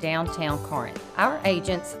in downtown Corinth. Our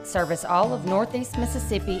agents service all of Northeast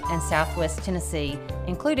Mississippi and Southwest Tennessee,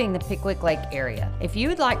 including the Pickwick Lake area. If you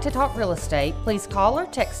would like to talk real estate, please call or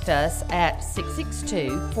text us at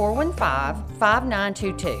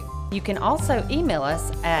 662-415-5922. You can also email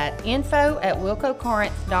us at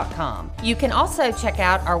info@wilcocorinth.com. You can also check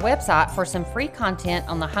out our website for some free content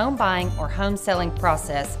on the home buying or home selling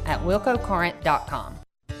process at wilcocorinth.com.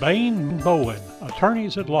 Bain & Bowen,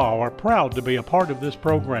 attorneys at law, are proud to be a part of this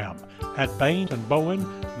program. At Bain & Bowen,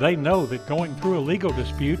 they know that going through a legal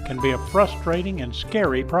dispute can be a frustrating and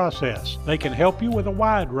scary process. They can help you with a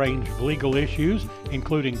wide range of legal issues,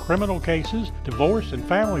 including criminal cases, divorce and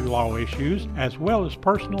family law issues, as well as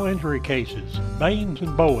personal injury cases. Bain &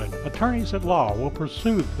 Bowen, attorneys at law, will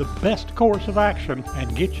pursue the best course of action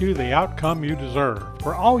and get you the outcome you deserve.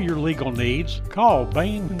 For all your legal needs, call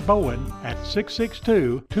Bain & Bowen at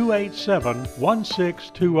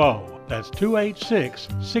 662-287-1620. That's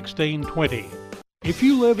 286-1620. If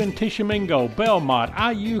you live in Tishomingo, Belmont,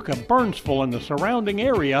 Iuka, Burnsville, and the surrounding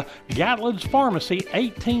area, Gatlin's Pharmacy,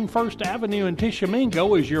 18 First Avenue in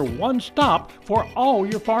Tishomingo is your one stop for all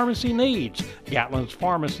your pharmacy needs. Gatlin's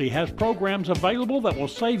Pharmacy has programs available that will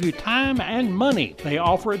save you time and money. They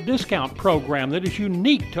offer a discount program that is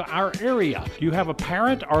unique to our area. Do you have a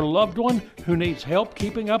parent or loved one who needs help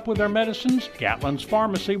keeping up with their medicines? Gatlin's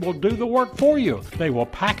Pharmacy will do the work for you. They will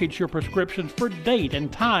package your prescriptions for date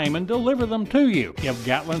and time and deliver them to you. Give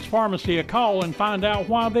Gatlin's Pharmacy a call and find out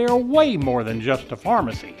why they are way more than just a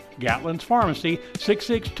pharmacy. Gatlin's Pharmacy,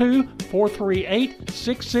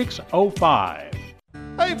 662-438-6605.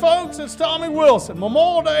 Hey folks, it's Tommy Wilson.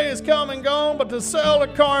 Memorial Day is come and gone, but the sale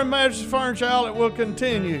at Car and Mattress Furniture Outlet will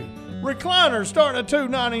continue. Recliners starting at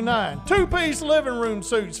 $2.99. Two-piece living room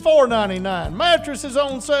suits, $4.99. Mattresses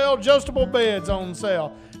on sale, adjustable beds on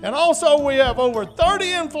sale. And also we have over 30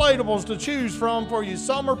 inflatables to choose from for your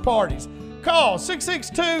summer parties. Call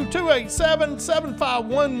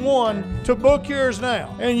 662-287-7511 to book yours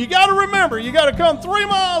now. And you got to remember, you got to come 3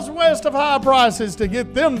 miles west of high prices to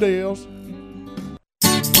get them deals.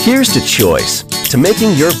 Here's to choice, to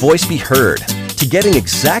making your voice be heard, to getting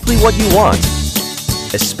exactly what you want,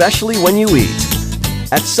 especially when you eat.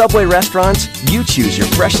 At Subway restaurants, you choose your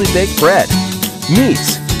freshly baked bread,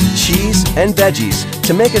 meats, cheese, and veggies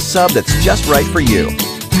to make a sub that's just right for you.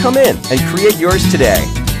 Come in and create yours today.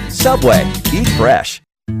 Subway, eat fresh.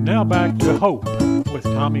 Now back to Hope. with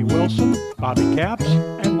Tommy Wilson, Bobby Capps,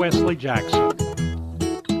 and Wesley Jackson.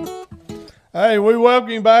 Hey, we welcome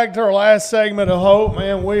you back to our last segment of Hope.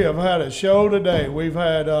 Man, we have had a show today. We've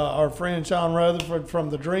had our friend Shawn Reathford from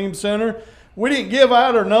the Dream Center. We didn't give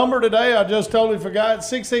out her number today. I just totally forgot.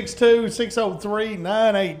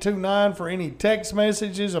 662-603-9829 for any text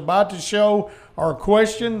messages about the show or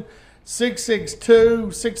question.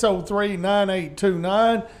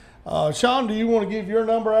 662-603-9829. Shawn, do you want to give your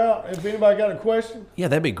number out if anybody got a question? Yeah,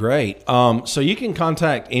 that'd be great. So you can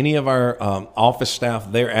contact any of our office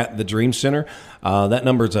staff there at the Dream Center. That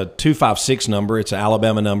number is a 256 number. It's an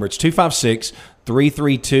Alabama number. It's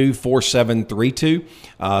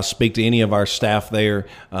 256-332-4732. Speak to any of our staff there.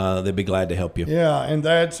 They'd be glad to help you. Yeah, and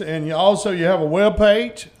you have a web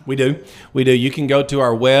page. We do. You can go to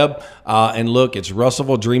our web and look. It's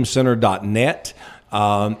RussellvilleDreamCenter.net.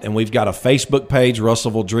 And we've got a Facebook page,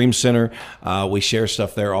 Russellville Dream Center. We share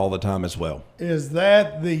stuff there all the time as well. Is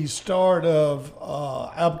that the start of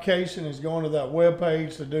application is going to that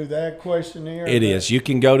webpage to do that questionnaire? It is. You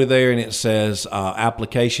can go to there and it says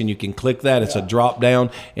application. You can click that. It's a drop down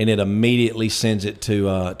and it immediately sends it to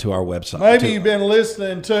our website. Maybe you've been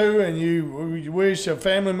listening to and you wish a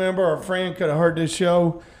family member or a friend could have heard this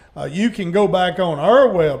show. You can go back on our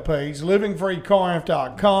webpage,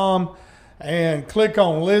 livingfreecorinth.com. and click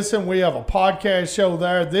on listen. We have a podcast show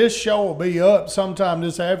there. This show will be up sometime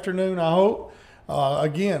this afternoon, I hope.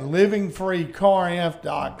 Again,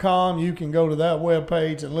 livingfreecorinth.com. You can go to that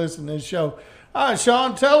webpage and listen to this show. All right,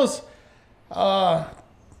 Shawn, tell us,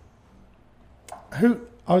 who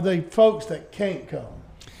are they folks that can't come?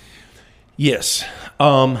 Yes.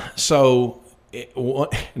 And I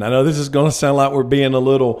know this is going to sound like we're being a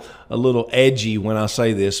little edgy when I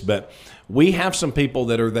say this, but we have some people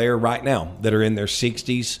that are there right now that are in their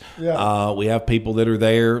 60s. Yeah. We have people that are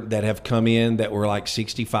there that have come in that were like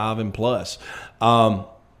 65 and plus.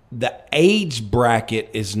 The age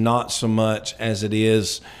bracket is not so much as it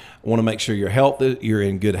is. Want to make sure you're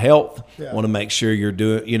in good health. Yeah. Want to make sure you're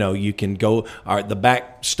doing. You can go. All right, the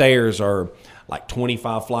back stairs are like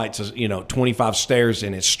 25 flights, 25 stairs,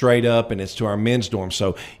 and it's straight up, and it's to our men's dorm.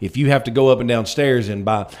 So if you have to go up and down stairs, and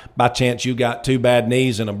by chance you got two bad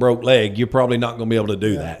knees and a broke leg, you're probably not going to be able to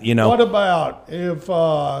do that. What about if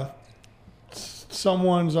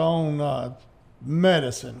someone's on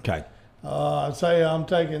medicine? Okay. Say I'm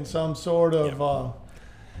taking some sort of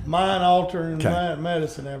mind-altering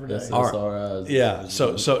medicine every day. SSRIs. Yeah.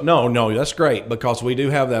 So no, that's great because we do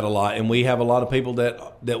have that a lot, and we have a lot of people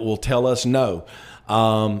that will tell us no.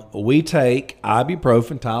 We take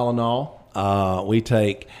ibuprofen, Tylenol. We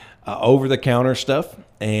take over-the-counter stuff,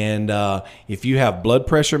 and if you have blood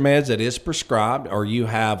pressure meds that is prescribed, or you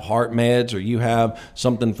have heart meds, or you have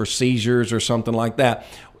something for seizures or something like that,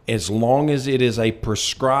 as long as it is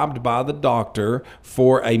prescribed by the doctor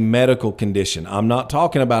for a medical condition. I'm not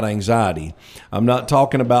talking about anxiety. I'm not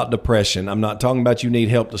talking about depression. I'm not talking about you need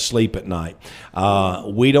help to sleep at night.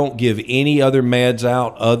 We don't give any other meds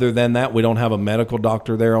out other than that. We don't have a medical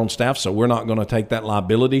doctor there on staff, so we're not going to take that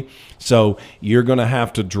liability. So you're going to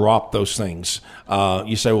have to drop those things.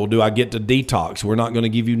 You say, well, do I get to detox? We're not going to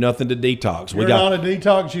give you nothing to detox. We're not a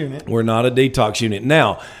detox unit. We're not a detox unit.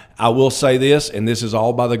 Now, I will say this, and this is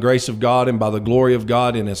all by the grace of God and by the glory of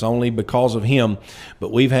God, and it's only because of Him.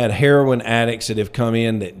 But we've had heroin addicts that have come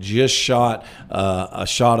in that just shot a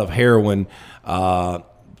shot of heroin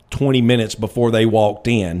 20 minutes before they walked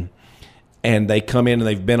in, and they come in and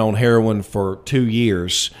they've been on heroin for 2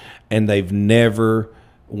 years, and they've never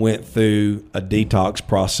went through a detox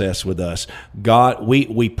process with us. God,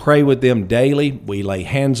 we pray with them daily. We lay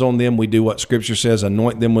hands on them. We do what Scripture says,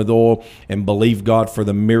 anoint them with oil, and believe God for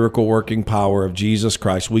the miracle working power of Jesus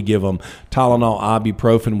Christ. We give them Tylenol,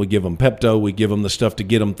 ibuprofen. We give them Pepto. We give them the stuff to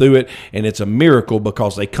get them through it. And it's a miracle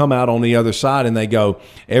because they come out on the other side and they go,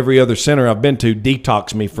 every other center I've been to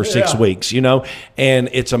detox me for 6 weeks, and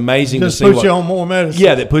it's amazing to see. Just puts you on more medicine.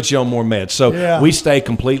 Yeah, that puts you on more meds. So we stay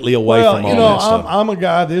completely away from all that stuff. I'm a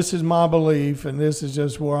guy. This is my belief, and this is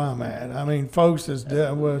just where I'm at. I mean, folks that's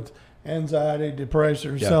dealing with anxiety,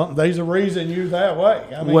 depression, or something. There's a reason you're that way.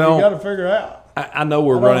 I mean, you got to figure out. I know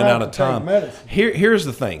we're running out of time. Here's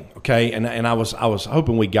the thing, okay? And I was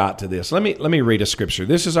hoping we got to this. Let me read a scripture.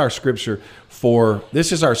 This is our scripture for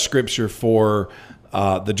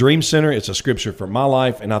the Dream Center. It's a scripture for my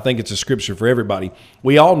life, and I think it's a scripture for everybody.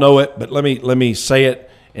 We all know it, but let me say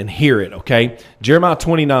it and hear it, okay? Jeremiah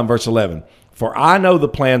 29, verse 11. For I know the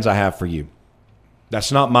plans I have for you.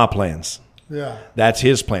 That's not my plans. Yeah. That's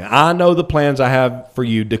His plan. I know the plans I have for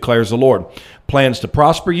you, declares the Lord. Plans to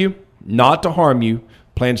prosper you, not to harm you.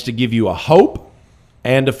 Plans to give you a hope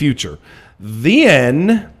and a future.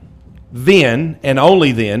 Then then and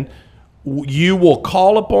only then you will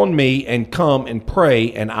call upon me and come and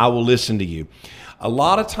pray, and I will listen to you. A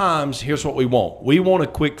lot of times, here's what we want. We want a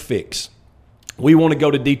quick fix. We want to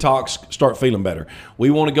go to detox, start feeling better.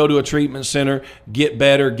 We want to go to a treatment center, get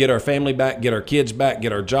better, get our family back, get our kids back,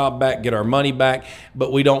 get our job back, get our money back,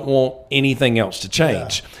 but we don't want anything else to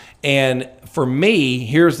change. Yeah. And for me,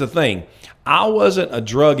 here's the thing. I wasn't a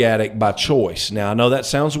drug addict by choice. Now, I know that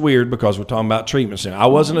sounds weird because we're talking about treatment center. I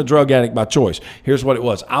wasn't a drug addict by choice. Here's what it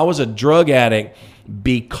was. I was a drug addict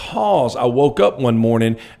because I woke up one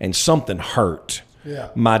morning and something hurt. Yeah.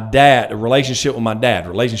 My dad, a relationship with my dad,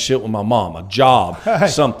 relationship with my mom, a job,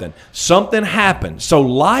 something happened. So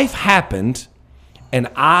life happened, and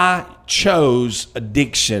I chose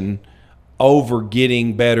addiction over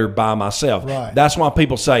getting better by myself. Right. That's why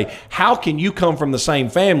people say, how can you come from the same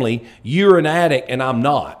family? You're an addict and I'm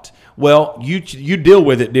not. Well, you deal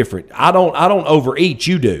with it different. I don't overeat,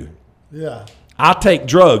 you do. Yeah. I take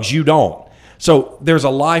drugs, you don't. So there's a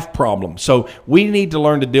life problem. So we need to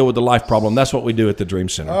learn to deal with the life problem. That's what we do at the Dream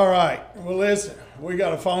Center. All right. Well, listen, we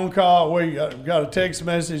got a phone call. We got a text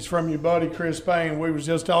message from your buddy, Chris Payne. We was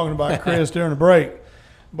just talking about Chris during the break.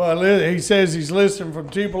 But he says he's listening from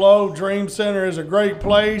Tupelo. Dream Center is a great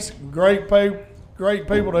place, great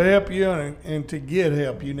people to help you and to get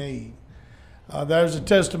help you need. There's a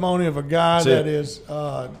testimony of a guy that is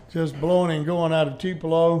just blowing and going out of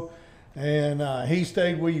Tupelo. And he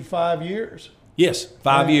stayed with you 5 years? Yes,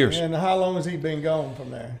 5 years. And how long has he been gone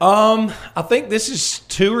from there? I think this is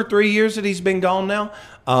 2 or 3 years that he's been gone now.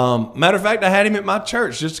 Matter of fact, I had him at my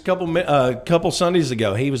church just a couple Sundays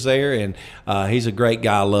ago. He was there, and he's a great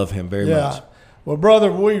guy. I love him very much. Well,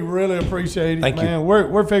 brother, we really appreciate it, Thank man. you.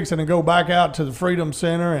 We're fixing to go back out to the Freedom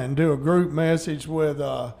Center and do a group message with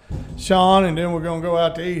Shawn, and then we're going to go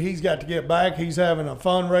out to eat. He's got to get back. He's having a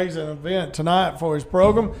fundraising event tonight for his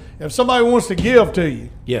program. If somebody wants to give to you,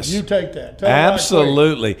 yes, you take that.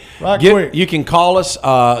 Absolutely. Right quick. You can call us,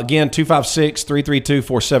 again,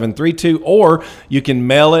 256-332-4732, or you can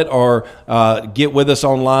mail it or get with us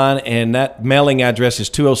online, and that mailing address is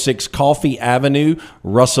 206 Coffee Avenue,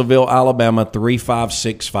 Russellville, Alabama,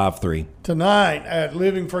 35653. Tonight at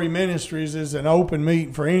Living Free Ministries is an open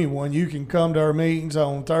meeting for anyone. You can come to our meetings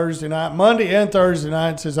on Thursday night. Monday and Thursday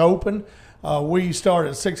nights is open. We start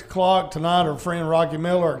at 6 o'clock tonight. Our friend Rocky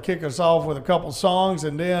Miller will kick us off with a couple songs,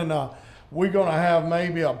 and then we're going to have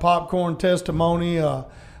maybe a popcorn testimony, a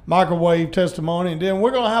microwave testimony, and then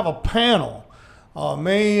we're going to have a panel.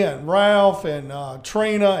 Me and Ralph and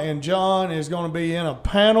Trina and John is going to be in a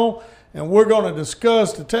panel, and we're going to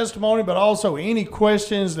discuss the testimony, but also any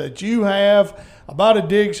questions that you have about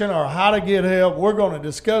addiction or how to get help. We're going to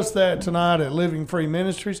discuss that tonight at Living Free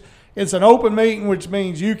Ministries. It's an open meeting, which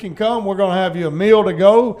means you can come. We're going to have you a meal to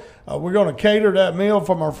go. We're going to cater that meal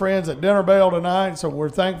from our friends at Dinner Bell tonight, so we're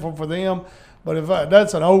thankful for them. But if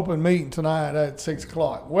that's an open meeting tonight at 6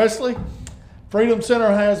 o'clock. Wesley, Freedom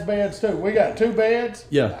Center has beds too. We got 2 beds.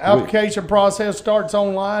 Yeah. Application process starts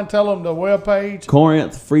online. Tell them the webpage.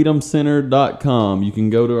 CorinthFreedomCenter.com. You can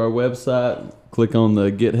go to our website, click on the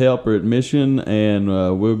Get Help or Admission, and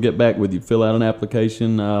we'll get back with you. Fill out an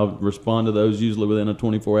application. I'll respond to those usually within a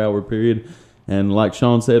 24-hour period. And like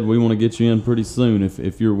Shawn said, we want to get you in pretty soon.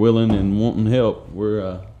 If you're willing and wanting help, we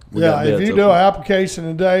if you do an application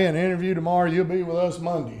today and interview tomorrow, you'll be with us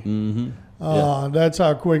Monday. Mm-hmm. That's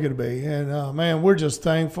how quick it'll be. And, man, we're just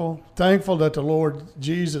thankful that the Lord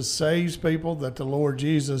Jesus saves people, that the Lord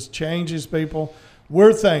Jesus changes people.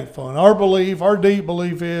 We're thankful. And our deep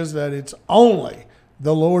belief is that it's only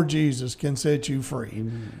the Lord Jesus can set you free.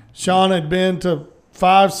 Amen. Shawn had been to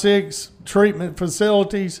 5-6 treatment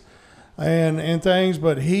facilities and things,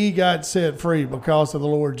 but he got set free because of the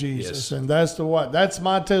Lord Jesus. Yes. And that's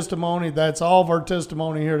my testimony. That's all of our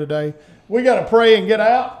testimony here today. We got to pray and get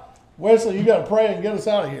out. Wesley, you got to pray and get us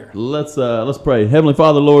out of here. Let's pray. Heavenly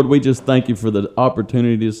Father, Lord, we just thank you for the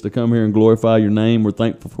opportunities to come here and glorify your name. We're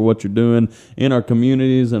thankful for what you're doing in our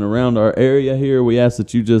communities and around our area here. We ask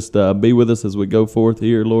that you just be with us as we go forth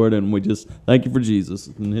here, Lord, and we just thank you for Jesus.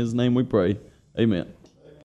 In his name we pray. Amen.